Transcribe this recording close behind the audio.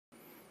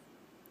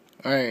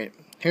Alright,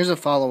 here's a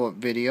follow-up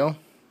video.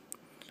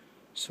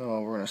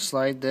 So we're going to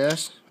slide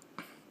this.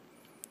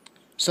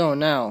 So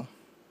now,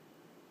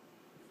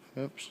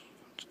 oops,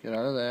 let's get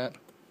out of that.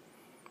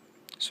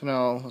 So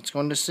now let's go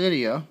into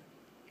Cydia.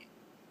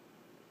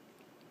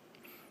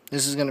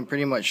 This is going to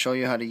pretty much show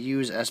you how to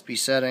use SB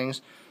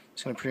settings.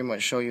 It's going to pretty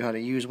much show you how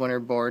to use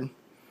Winterboard.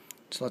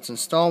 So let's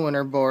install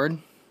Winterboard.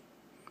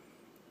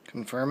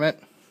 Confirm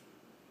it.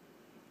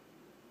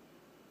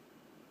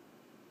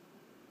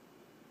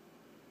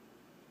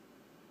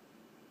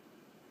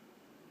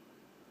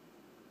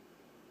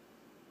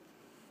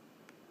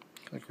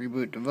 Click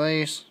reboot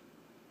device.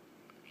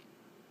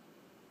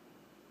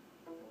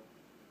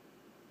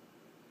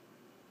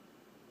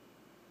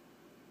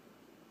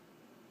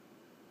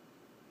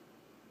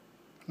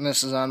 And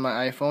this is on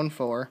my iPhone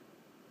 4.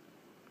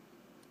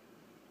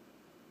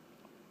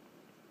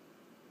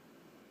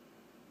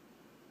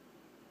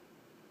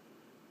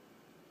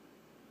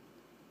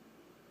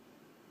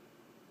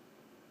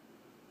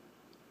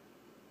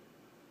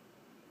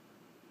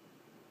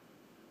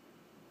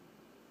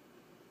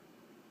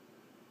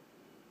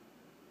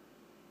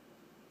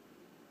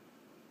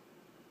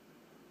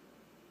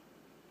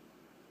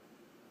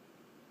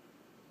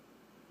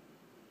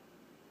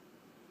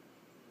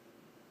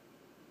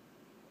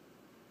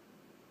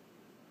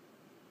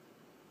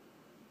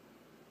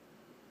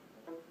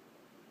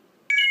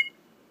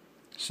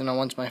 So now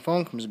once my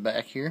phone comes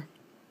back here,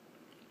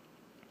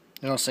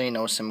 it'll say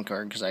no SIM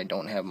card because I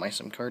don't have my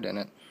SIM card in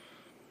it.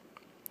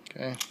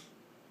 Okay.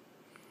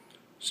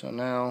 So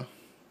now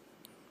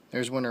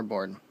there's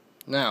Winterboard.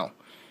 Now,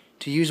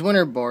 to use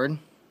Winterboard,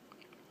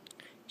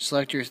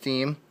 select your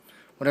theme,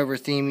 whatever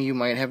theme you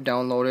might have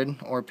downloaded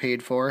or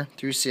paid for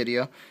through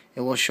Cydia.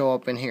 It will show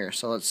up in here.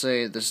 So let's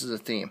say this is a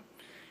theme.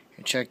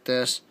 You check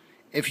this.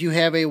 If you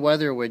have a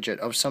weather widget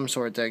of some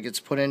sort that gets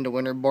put into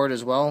Winterboard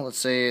as well, let's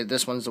say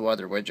this one's the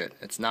weather widget.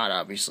 It's not,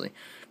 obviously.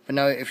 But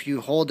now if you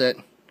hold it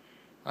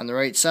on the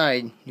right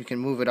side, you can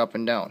move it up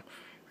and down.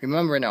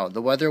 Remember now,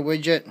 the weather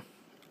widget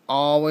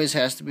always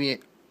has to be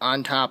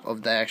on top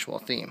of the actual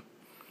theme.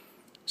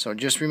 So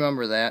just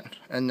remember that,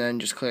 and then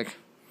just click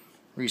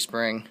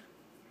Respring,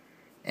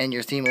 and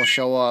your theme will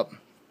show up.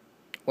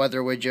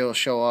 Weather widget will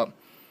show up.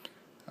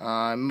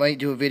 I might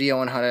do a video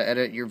on how to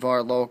edit your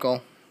VAR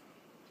local,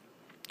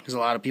 because a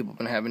lot of people have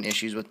been having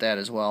issues with that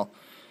as well.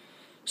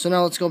 So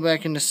now let's go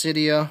back into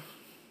Cydia.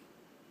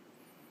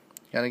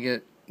 Gotta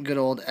get good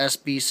old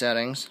SB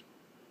settings.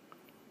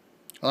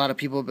 A lot of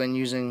people have been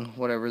using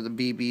whatever the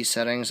BB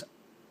settings.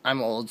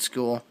 I'm old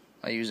school.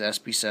 I use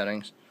SB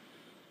settings.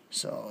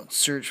 So let's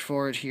search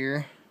for it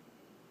here.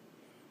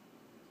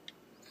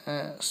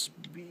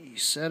 SB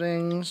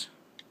settings.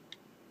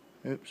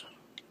 Oops.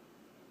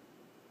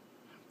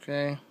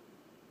 Okay.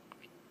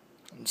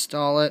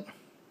 Install it.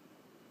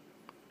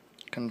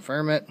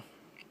 Confirm it.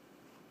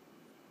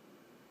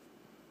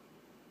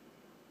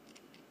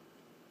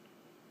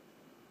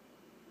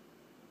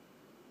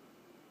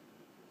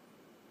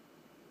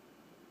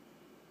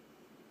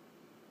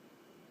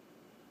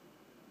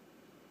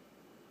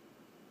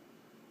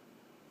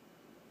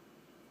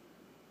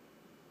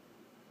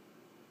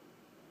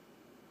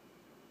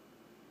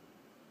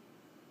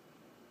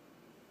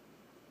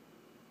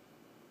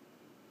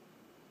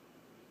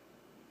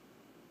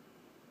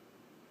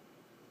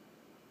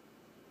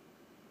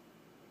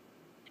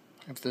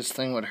 If this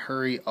thing would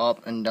hurry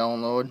up and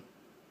download,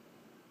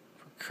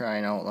 for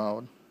crying out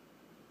loud.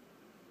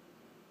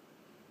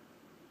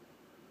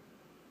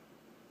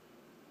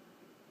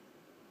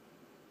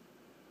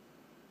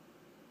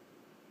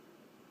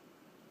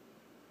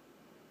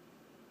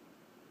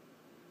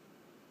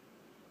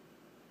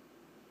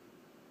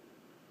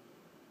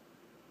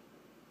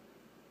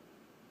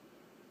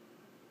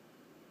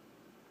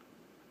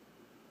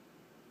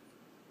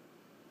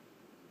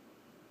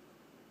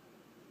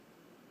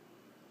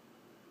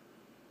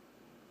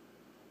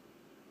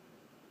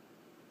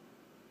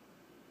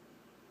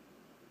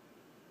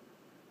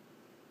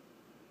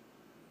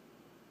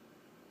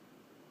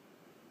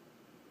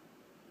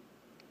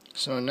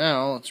 So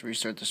now, let's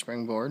restart the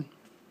springboard.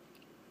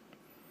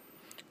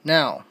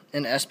 Now,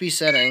 in SB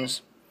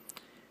settings,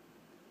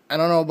 I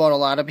don't know about a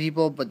lot of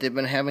people, but they've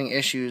been having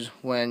issues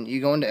when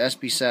you go into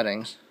SB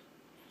settings.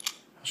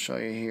 I'll show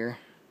you here.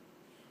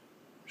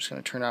 I'm just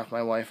going to turn off my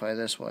Wi-Fi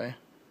this way.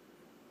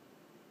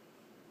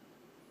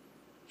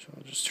 So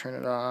I'll just turn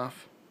it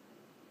off.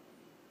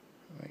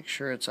 Make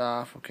sure it's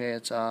off. Okay,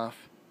 it's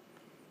off.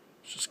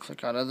 Let's just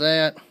click out of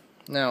that.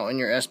 Now, in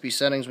your SB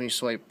settings, when you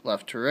swipe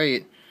left to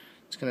right,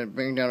 it's going to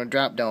bring down a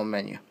drop-down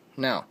menu.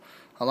 Now,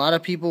 a lot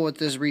of people with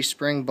this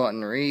respring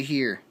button right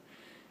here,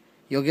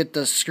 you'll get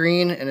the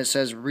screen and it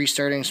says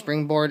restarting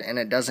springboard and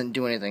it doesn't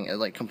do anything. It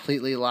like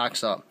completely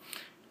locks up.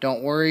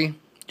 Don't worry,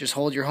 just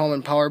hold your home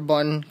and power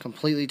button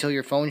completely till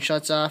your phone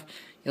shuts off.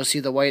 You'll see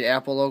the white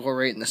Apple logo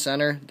right in the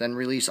center, then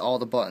release all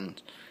the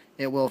buttons.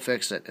 It will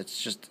fix it.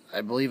 It's just,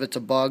 I believe it's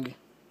a bug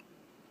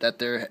that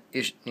they're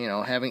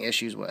having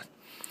issues with.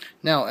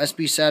 Now,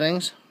 SB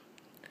settings,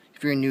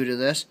 if you're new to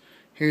this,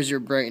 here's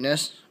your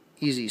brightness.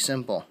 Easy,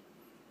 simple.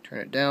 turn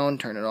it down,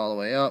 turn it all the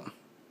way up.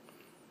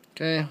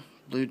 Okay,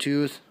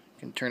 Bluetooth, you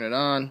can turn it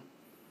on,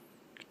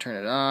 turn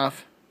it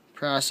off,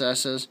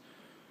 processes.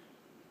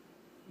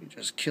 You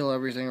just kill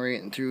everything right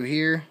in through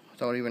here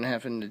without even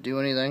having to do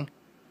anything.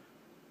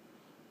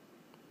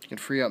 You can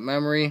free up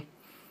memory.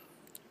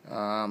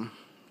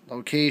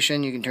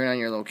 Location, you can turn on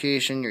your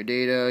location, your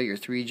data, your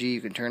 3G,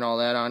 you can turn all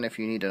that on if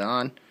you need it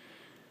on.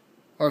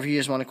 Or if you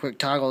just want a quick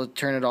toggle to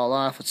turn it all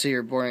off, let's say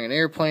you're boarding an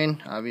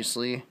airplane,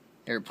 obviously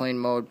airplane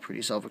mode,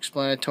 pretty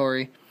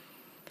self-explanatory.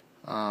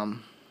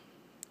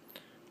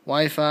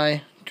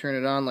 Wi-Fi, turn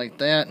it on like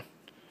that,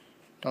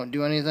 don't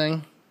do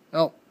anything.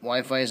 Oh,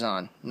 Wi-Fi's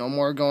on. No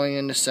more going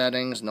into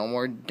settings, no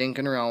more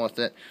dinking around with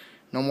it,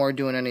 no more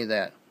doing any of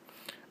that.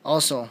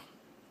 Also,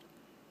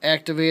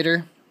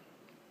 Activator,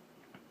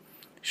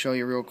 show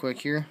you real quick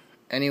here,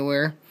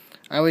 anywhere.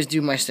 I always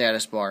do my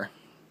status bar.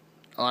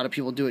 A lot of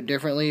people do it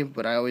differently,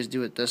 but I always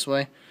do it this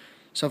way.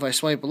 So if I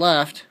swipe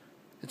left,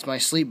 it's my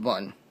sleep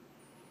button.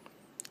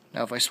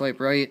 Now if I swipe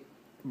right,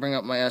 bring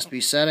up my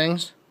SB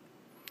settings,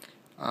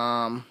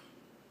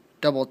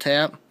 double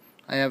tap,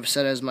 I have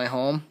set as my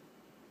home,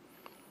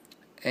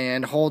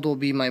 and hold will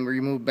be my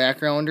remove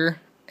backgrounder,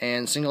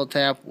 and single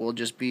tap will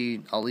just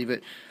be, I'll leave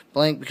it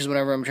blank because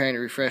whenever I'm trying to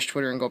refresh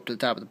Twitter and go up to the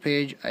top of the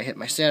page, I hit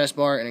my status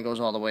bar and it goes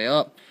all the way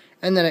up,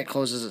 and then it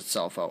closes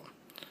itself out.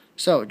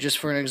 So just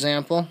for an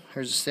example,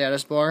 here's the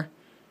status bar.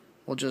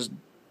 We'll just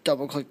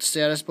double click the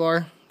status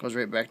bar, goes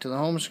right back to the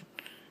home.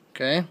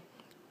 Okay.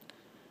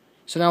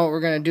 So now what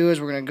we're going to do is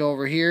we're going to go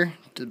over here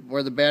to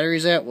where the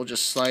battery's at. We'll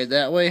just slide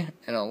that way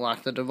and it'll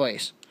lock the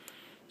device.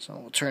 So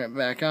we'll turn it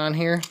back on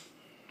here.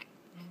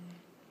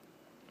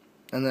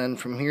 And then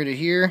from here to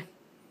here,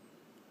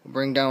 we'll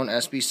bring down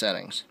SB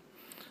settings.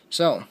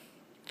 So,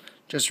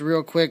 just a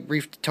real quick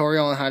brief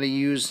tutorial on how to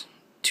use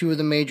two of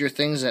the major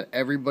things that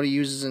everybody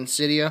uses in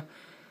Cydia.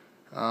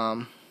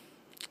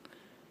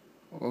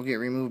 We'll get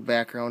remove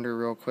backgrounder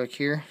real quick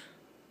here.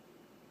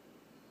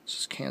 Let's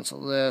just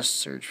cancel this,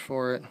 search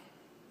for it.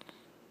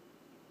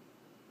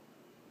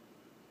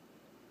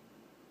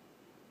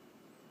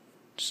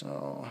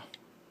 So,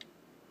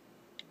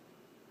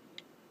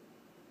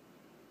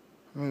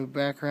 remove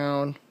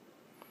background.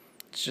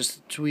 It's just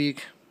a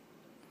tweak.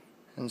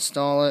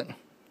 Install it.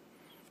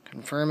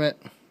 Confirm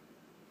it.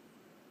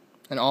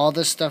 And all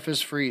this stuff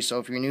is free. So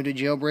if you're new to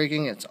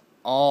jailbreaking, it's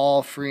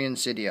all free in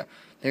Cydia.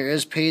 There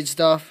is paid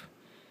stuff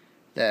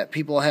that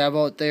people have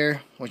out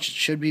there, which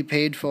should be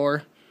paid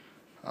for.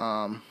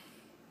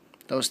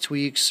 Those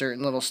tweaks,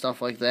 certain little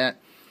stuff like that.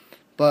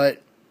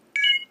 But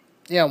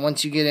yeah,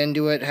 once you get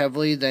into it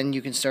heavily, then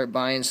you can start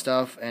buying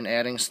stuff and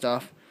adding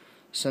stuff.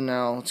 So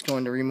now let's go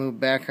into remove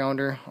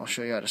backgrounder. I'll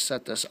show you how to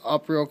set this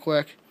up real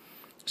quick.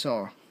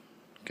 So,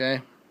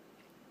 okay.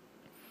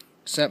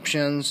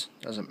 Exceptions,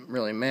 doesn't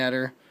really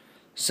matter.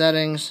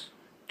 Settings,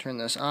 turn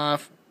this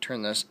off,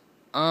 turn this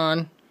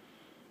on.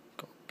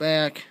 Go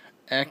back,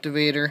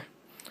 Activator.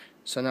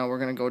 So now we're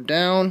going to go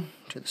down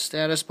to the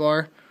status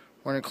bar.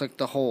 We're going to click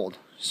the hold.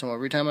 So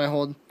every time I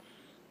hold,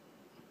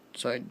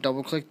 so I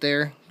double click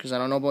there, because I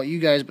don't know about you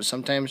guys, but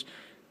sometimes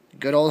the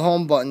good old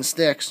home button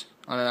sticks,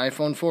 on an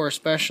iPhone 4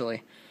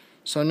 especially.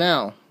 So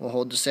now we'll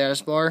hold the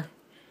status bar.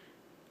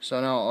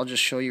 So now I'll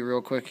just show you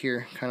real quick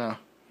here kind of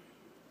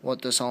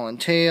what this all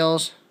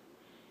entails.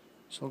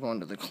 So we'll go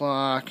into the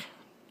clock,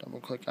 double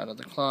click out of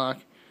the clock,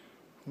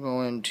 we'll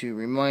go into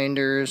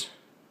reminders,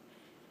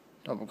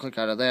 double click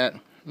out of that.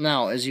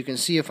 Now as you can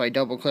see, if I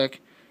double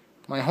click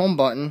my home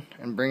button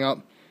and bring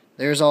up,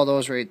 there's all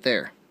those right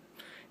there.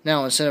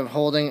 Now instead of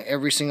holding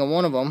every single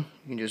one of them,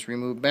 you can just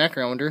remove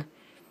backgrounder.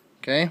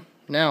 Okay,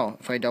 now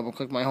if I double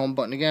click my home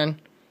button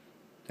again,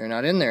 they're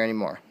not in there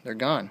anymore. They're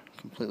gone,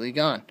 completely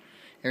gone.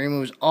 It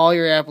removes all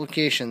your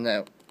application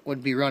that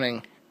would be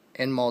running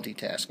in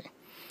multitasking.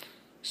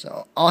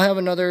 So I'll have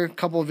another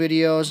couple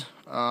videos,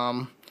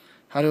 how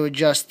to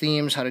adjust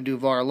themes, how to do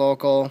var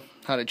local,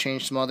 how to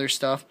change some other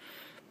stuff.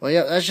 Well,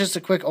 yeah, that's just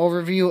a quick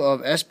overview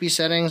of SB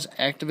settings,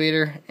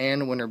 Activator,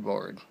 and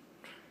Winterboard.